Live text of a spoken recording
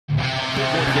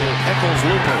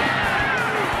Echols-Luper.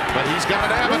 But he's got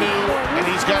an avenue, and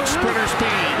he's got sprinter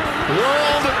speed.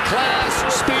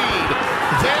 World-class speed.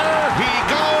 There he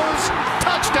goes.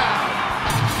 Touchdown.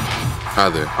 Hi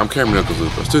there, I'm Cameron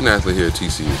Echols-Luper, student athlete here at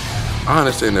TCU. I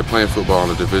understand that playing football on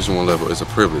the Division I level is a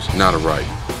privilege, not a right.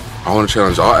 I want to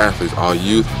challenge all athletes, all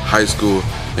youth, high school,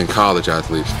 and college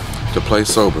athletes to play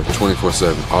sober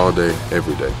 24/7, all day,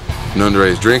 every day. No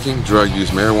underage drinking, drug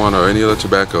use, marijuana, or any other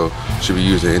tobacco should be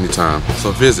used at any time.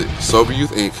 So visit Sober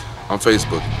Youth Inc. on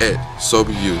Facebook, at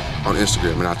Sober Youth on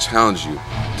Instagram, and I challenge you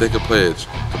to take a pledge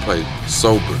to play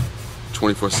sober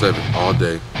 24/7, all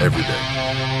day, every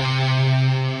day.